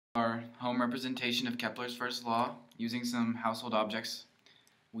Our home representation of Kepler's first law using some household objects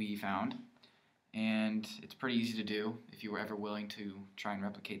we found, and it's pretty easy to do if you were ever willing to try and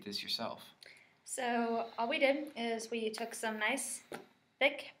replicate this yourself. So all we did is we took some nice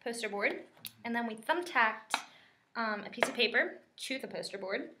thick poster board, and then we thumbtacked a piece of paper to the poster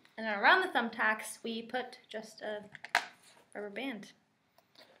board, and then around the thumbtacks we put just a rubber band.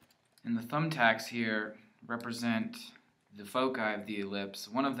 And the thumbtacks here represent the foci of the ellipse,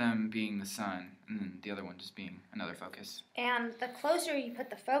 one of them being the sun, and then the other one just being another focus. And the closer you put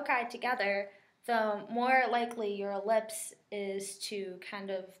the foci together, the more likely your ellipse is to kind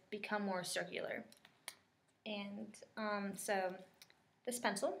of become more circular. And so this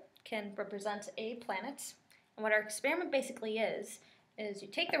pencil can represent a planet. And what our experiment basically is you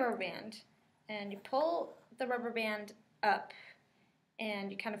take the rubber band and you pull the rubber band up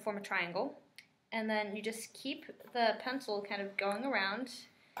and you kind of form a triangle. And then you just keep the pencil kind of going around,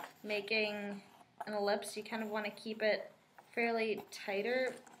 making an ellipse. You kind of want to keep it fairly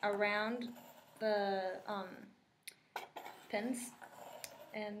tighter around the pins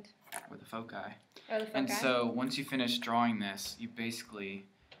and or the foci. Or the foci. And so once you finish drawing this, you basically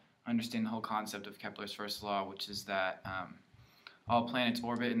understand the whole concept of Kepler's first law, which is that all planets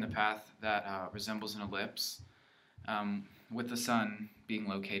orbit in the path that resembles an ellipse, with the sun being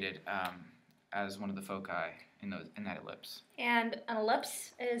located as one of the foci in that ellipse. And an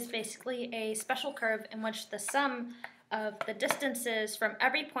ellipse is basically a special curve in which the sum of the distances from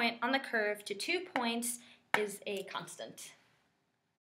every point on the curve to 2 points is a constant.